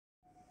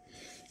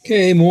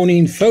Okay,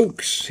 morning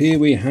folks. Here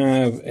we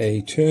have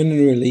a turn and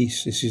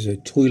release. This is a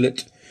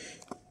toilet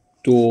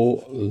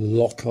door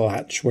lock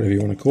latch, whatever you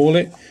want to call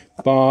it,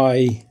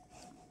 by,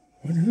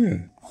 I don't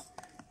know,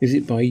 is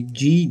it by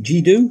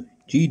Jedo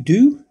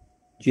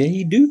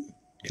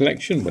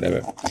collection,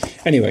 whatever.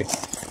 Anyway,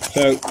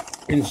 so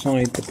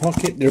inside the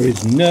pocket there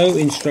is no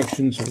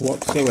instructions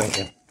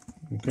whatsoever.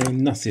 Okay,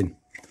 nothing.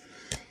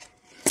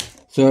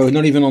 So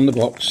not even on the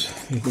box.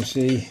 You can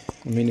see,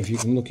 I mean, if you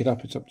can look it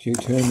up, it's up to you.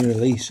 Turn and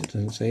release, it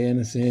doesn't say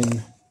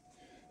anything.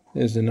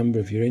 There's the number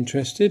if you're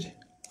interested.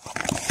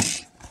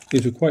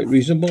 These were quite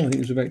reasonable. I think it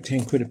was about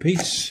 10 quid a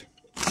piece.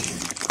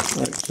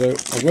 Right, so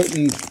I've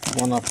opened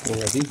one up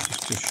already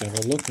just to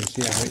have a look and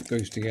see how it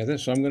goes together.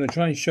 So I'm going to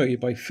try and show you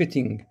by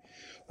fitting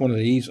one of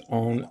these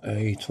on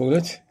a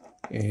toilet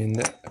in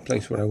a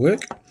place where I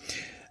work.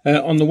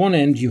 On the one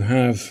end you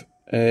have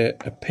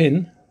a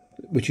pin,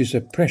 which is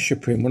a pressure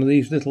pin, one of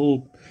these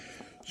little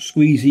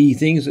squeezy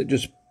things that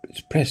just it's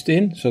pressed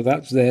in, so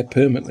that's there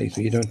permanently, so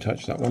you don't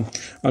touch that one.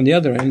 On the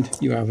other end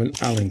you have an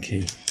Allen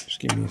key, just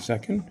give me a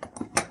second,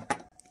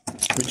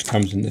 which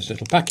comes in this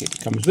little packet,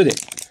 it comes with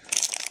it.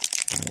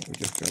 We'll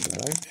just grab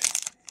that out,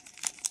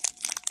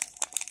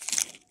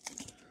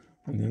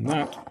 and then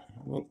that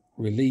will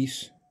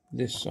release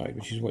this side,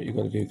 which is what you've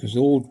got to do, because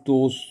all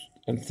doors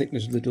and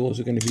thickness of the doors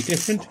are going to be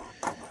different.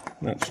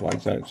 And that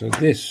slides out, so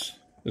this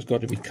has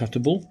got to be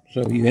cuttable,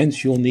 so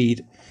hence you'll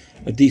need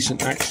a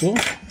decent axle,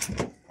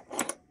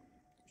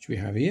 which we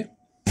have here.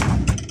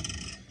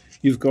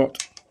 You've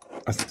got,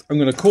 I'm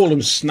going to call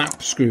them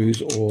snap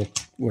screws, or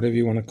whatever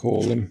you want to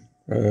call them,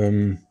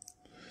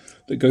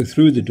 that go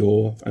through the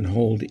door and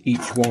hold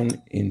each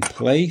one in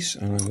place,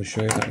 and I will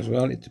show you that as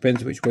well. It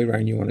depends which way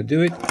around you want to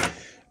do it,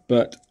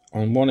 but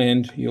on one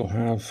end you'll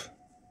have,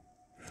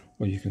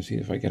 well, you can see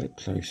if I get it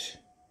close,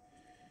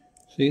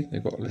 see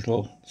they've got a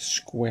little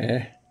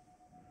square,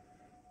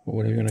 or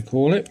whatever you want to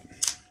call it,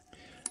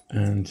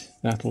 and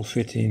that'll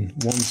fit in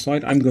one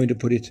side. I'm going to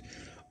put it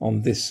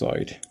on this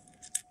side,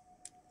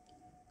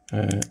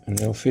 and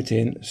they'll fit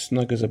in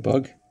snug as a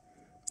bug,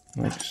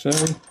 like so,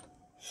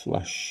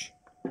 flush.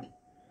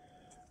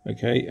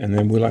 Okay, and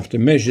then we'll have to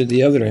measure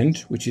the other end,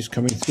 which is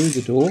coming through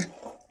the door,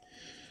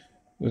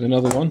 with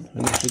another one,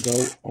 and this will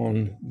go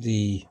on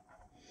the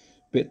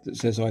bit that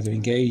says either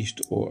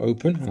engaged or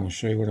open, and I'll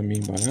show you what I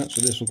mean by that.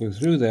 So this will go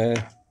through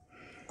there,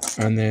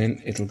 and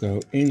then it'll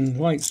go in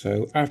like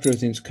so, after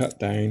everything's cut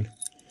down,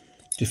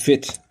 to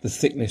fit the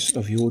thickness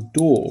of your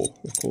door,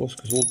 of course,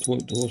 because all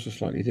toilet doors are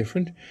slightly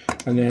different.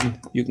 And then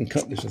you can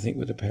cut this, I think,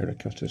 with a pair of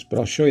cutters, but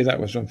I'll show you that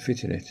as I'm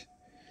fitting it.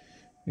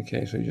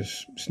 Okay, so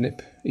just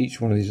snip each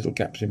one of these little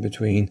gaps in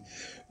between,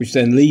 which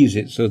then leaves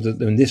it so that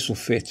then this will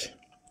fit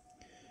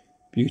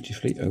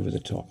beautifully over the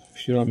top.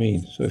 See what I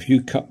mean? So if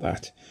you cut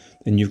that,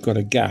 then you've got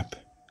a gap,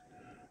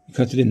 you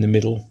cut it in the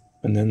middle,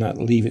 and then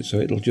that'll leave it so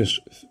it'll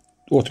just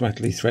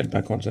automatically thread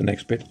back onto the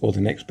next bit, or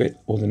the next bit,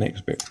 or the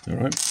next bit. All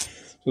right,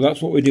 so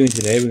that's what we're doing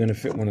today. We're going to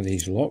fit one of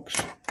these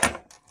locks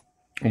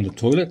on the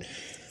toilet.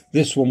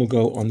 This one will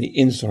go on the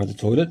inside of the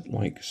toilet,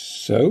 like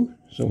so.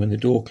 So when the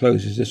door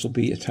closes, this will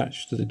be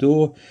attached to the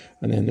door,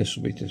 and then this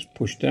will be just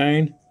pushed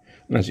down.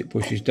 And as it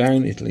pushes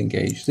down, it'll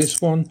engage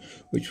this one,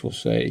 which will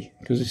say,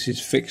 because this is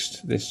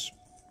fixed, this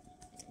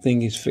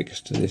thing is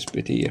fixed to this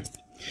bit here.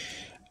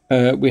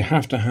 We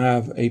have to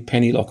have a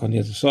penny lock on the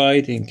other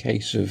side in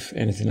case of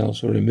anything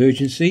else or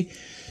emergency.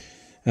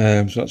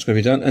 So that's going to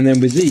be done. And then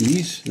with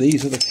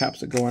these are the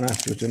caps that go on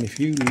afterwards. And if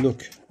you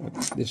look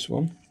at this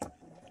one,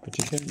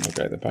 particularly, I'll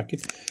go out the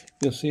packet,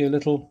 you'll see a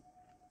little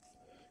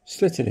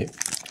slit in it.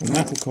 And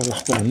that will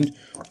correspond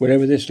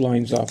wherever this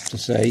lines up to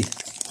say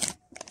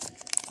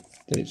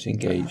that it's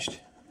engaged.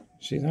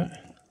 See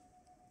that?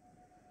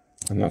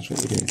 And that's what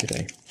we're doing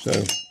today. So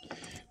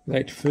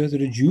without further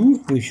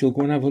ado, we shall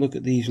go and have a look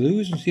at these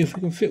loos and see if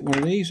we can fit one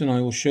of these, and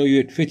I will show you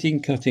it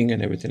fitting, cutting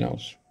and everything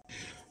else.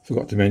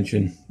 Forgot to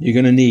mention, you're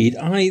going to need,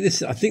 I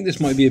think this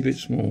might be a bit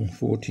small,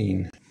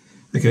 14.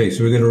 Okay,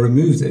 so we're going to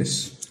remove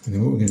this, and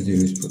then what we're going to do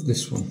is put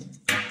this one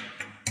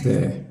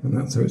there, and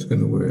that's how it's going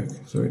to work.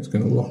 So it's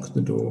going to lock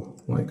the door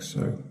like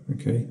so.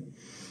 Okay,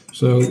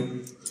 so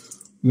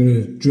we're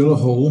going to drill a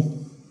hole.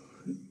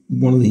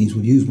 One of these,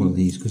 we'll use one of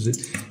these because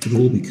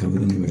it'll all be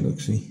covered anyway,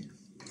 look, see.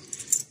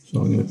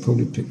 So I'm going to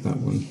probably pick that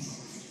one,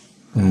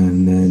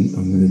 and then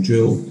I'm going to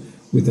drill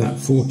with that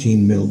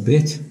 14mm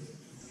bit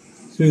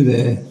through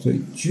there. So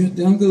it just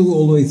don't go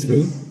all the way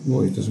through.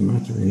 Well, it doesn't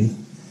matter really.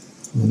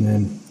 And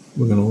then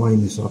we're going to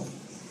line this up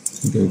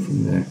and go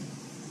from there.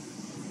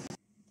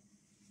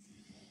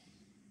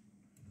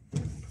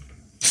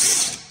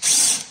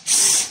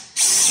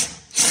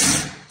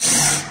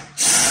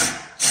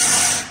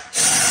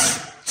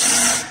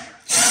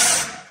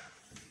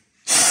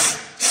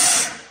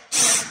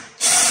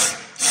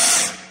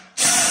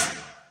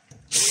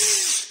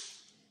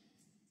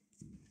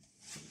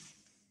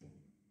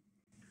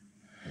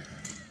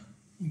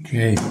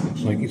 Okay,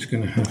 looks like it's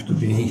going to have to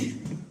be,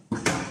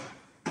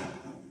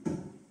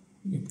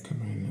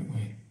 come around that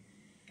way,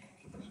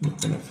 it's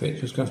not going to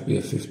fit, it's going to have to be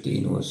a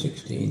 15 or a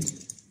 16.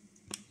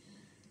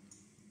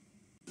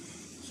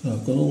 So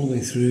I've gone all the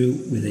way through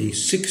with a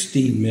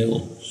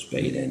 16mm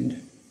spade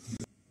end.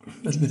 A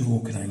little bit of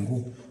awkward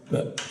angle,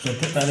 but so I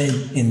put that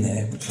in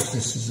there, which is,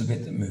 this is the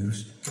bit that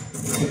moves.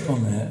 Put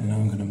on there, and now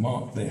I'm going to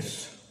mark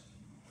this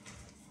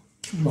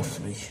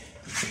roughly,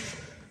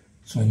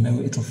 so I know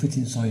it'll fit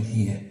inside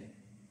here.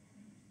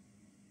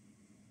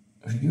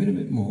 If you give it a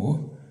bit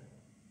more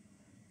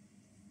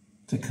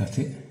to cut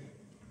it,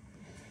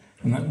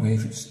 and that way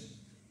if it's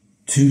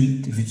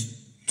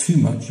too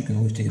much, you can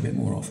always take a bit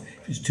more off.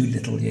 If it's too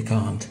little, you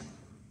can't.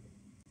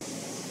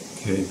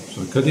 Okay,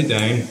 so I cut it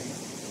down.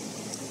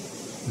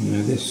 And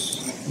now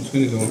this is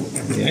going to go on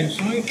the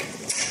outside.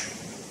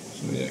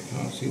 So yeah, I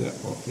can't see that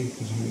properly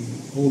because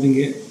I'm holding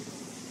it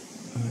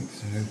like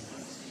so.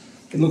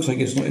 It looks like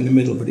it's not in the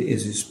middle, but it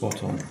is. It's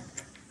spot on.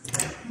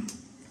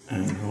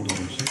 And hold on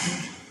a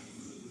second.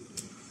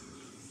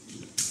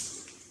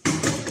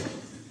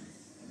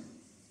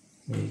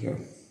 There you go.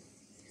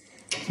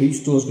 So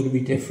each door is going to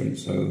be different,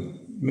 so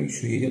make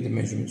sure you get the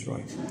measurements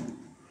right.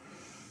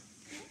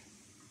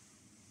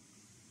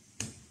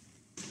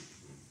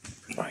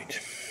 Right.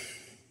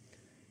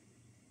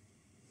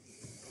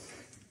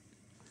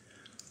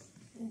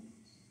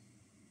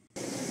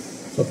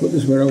 So I put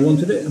this where I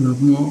wanted it, and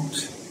I've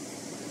marked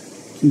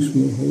 2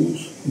 small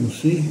holes. You'll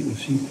see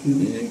through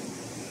there,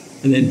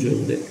 and then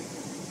drilled it.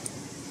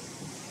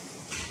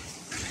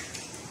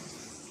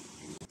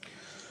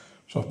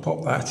 So I've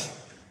popped that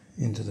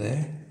into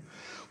there,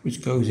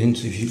 which goes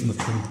into, if you can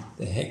look in,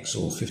 the hex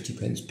or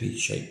 50p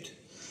piece shaped.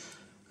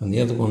 And the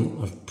other one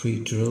I've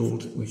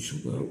pre-drilled, which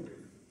will go,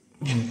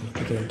 I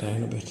can go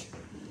down a bit.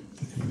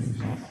 I can move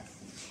that.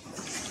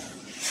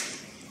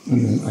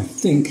 And then I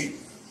think,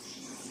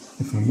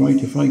 if I'm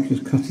right, if I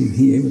just cut in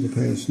here with a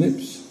pair of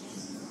snips,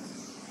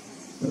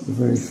 at the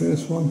very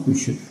first one, we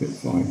should fit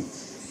fine.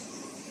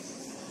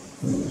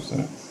 There's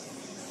that.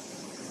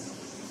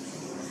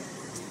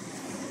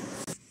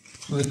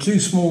 So the 2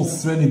 small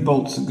threaded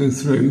bolts that go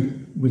through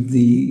with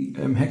the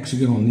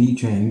hexagon on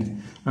each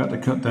end, I had to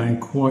cut down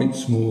quite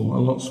small, a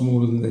lot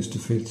smaller than this to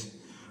fit.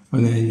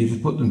 And then you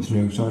just put them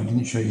through, so I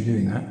didn't show you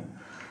doing that.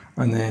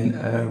 And then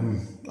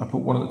I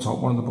put one at the top,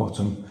 one at the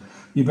bottom.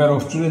 You're better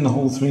off drilling the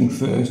whole thing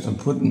first and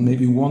putting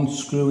maybe 1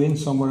 screw in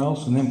somewhere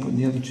else and then putting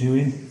the other 2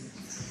 in.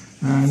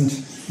 And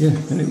yeah,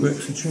 then it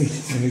works a treat.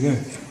 There we go.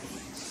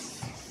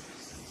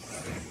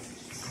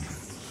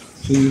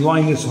 So you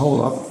line this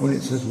hole up when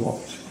it says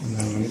locked, and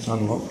then when it's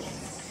unlocked.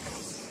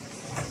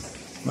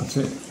 That's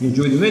it. If you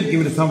enjoyed the vid,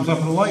 give it a thumbs up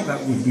and a like,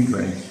 that would be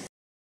great.